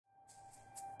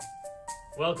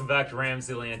Welcome back to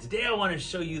RamZland. Today I want to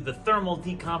show you the thermal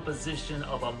decomposition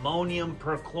of ammonium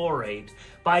perchlorate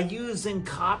by using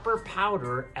copper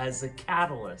powder as a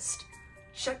catalyst.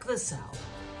 Check this out.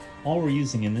 All we're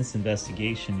using in this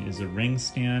investigation is a ring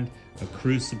stand, a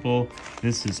crucible.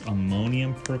 This is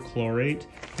ammonium perchlorate,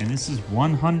 and this is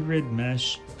 100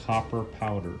 mesh copper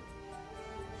powder.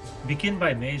 Begin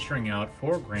by measuring out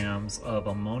 4 grams of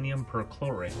ammonium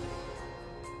perchlorate.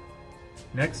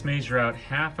 Next, measure out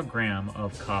 ½ a gram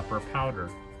of copper powder.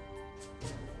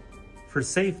 For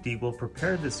safety, we'll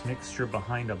prepare this mixture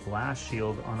behind a blast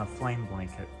shield on a flame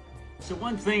blanket. So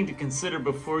one thing to consider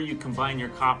before you combine your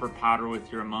copper powder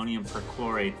with your ammonium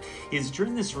perchlorate is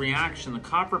during this reaction, the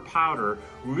copper powder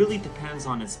really depends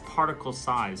on its particle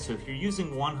size. So if you're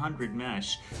using 100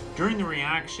 mesh, during the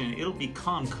reaction, it'll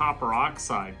become copper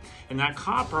oxide. And that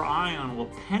copper ion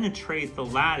will penetrate the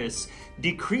lattice,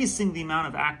 decreasing the amount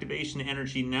of activation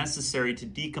energy necessary to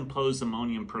decompose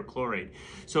ammonium perchlorate.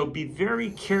 So be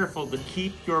very careful to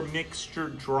keep your mixture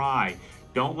dry.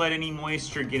 Don't let any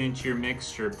moisture get into your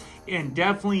mixture, and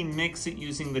definitely mix it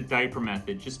using the diaper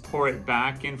method. Just pour it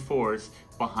back and forth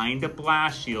behind a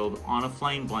blast shield on a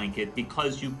flame blanket,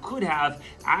 because you could have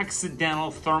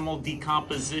accidental thermal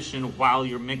decomposition while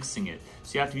you're mixing it.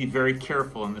 So you have to be very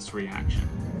careful in this reaction.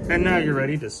 And now you're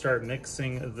ready to start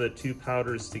mixing the two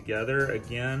powders together.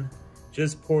 Again,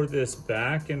 just pour this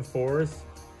back and forth.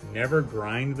 Never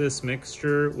grind this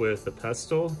mixture with a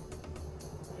pestle.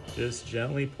 Just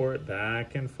gently pour it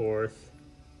back and forth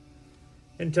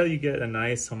until you get a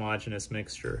nice homogeneous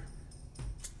mixture.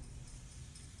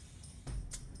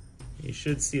 You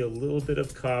should see a little bit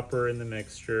of copper in the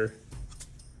mixture.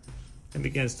 It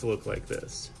begins to look like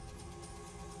this.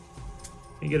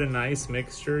 You get a nice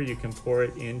mixture, you can pour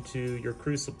it into your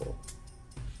crucible.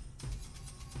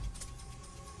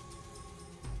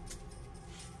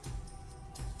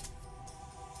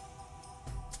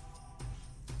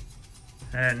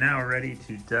 And now we're ready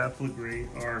to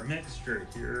deflagrate our mixture.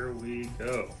 Here we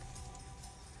go.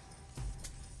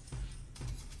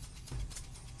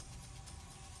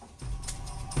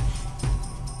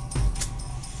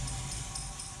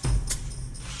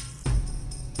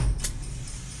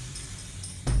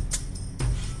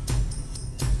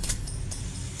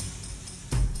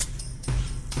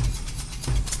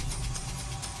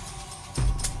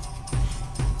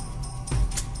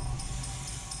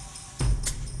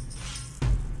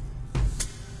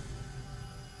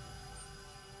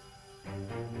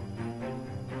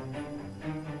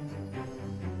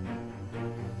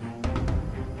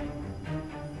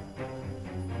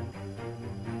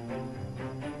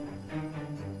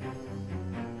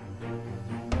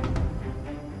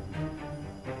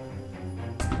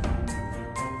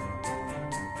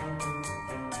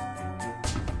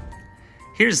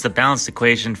 Here's the balanced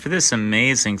equation for this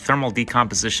amazing thermal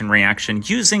decomposition reaction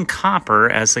using copper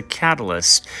as a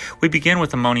catalyst. We begin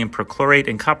with ammonium perchlorate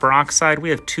and copper oxide. We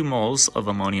have 2 moles of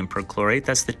ammonium perchlorate.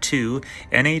 That's the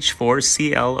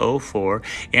 2NH4ClO4,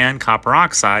 and copper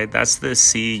oxide, that's the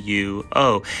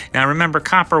CuO. Now remember,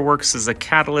 copper works as a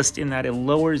catalyst in that it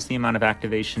lowers the amount of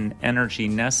activation energy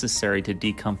necessary to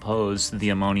decompose the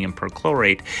ammonium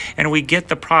perchlorate. And we get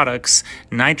the products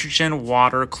nitrogen,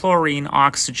 water, chlorine,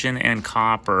 oxygen, and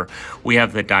copper. We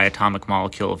have the diatomic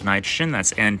molecule of nitrogen,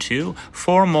 that's N2,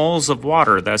 4 moles of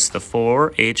water, that's the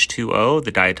 4H2O,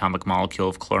 the diatomic molecule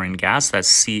of chlorine gas, that's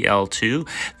Cl2,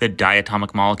 the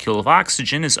diatomic molecule of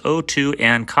oxygen is O2,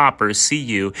 and copper,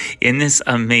 Cu, in this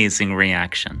amazing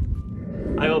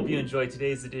reaction. I hope you enjoyed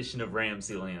today's edition of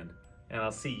RamZland, and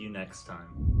I'll see you next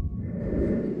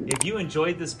time. If you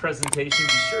enjoyed this presentation,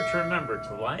 be sure to remember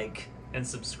to like and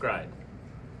subscribe.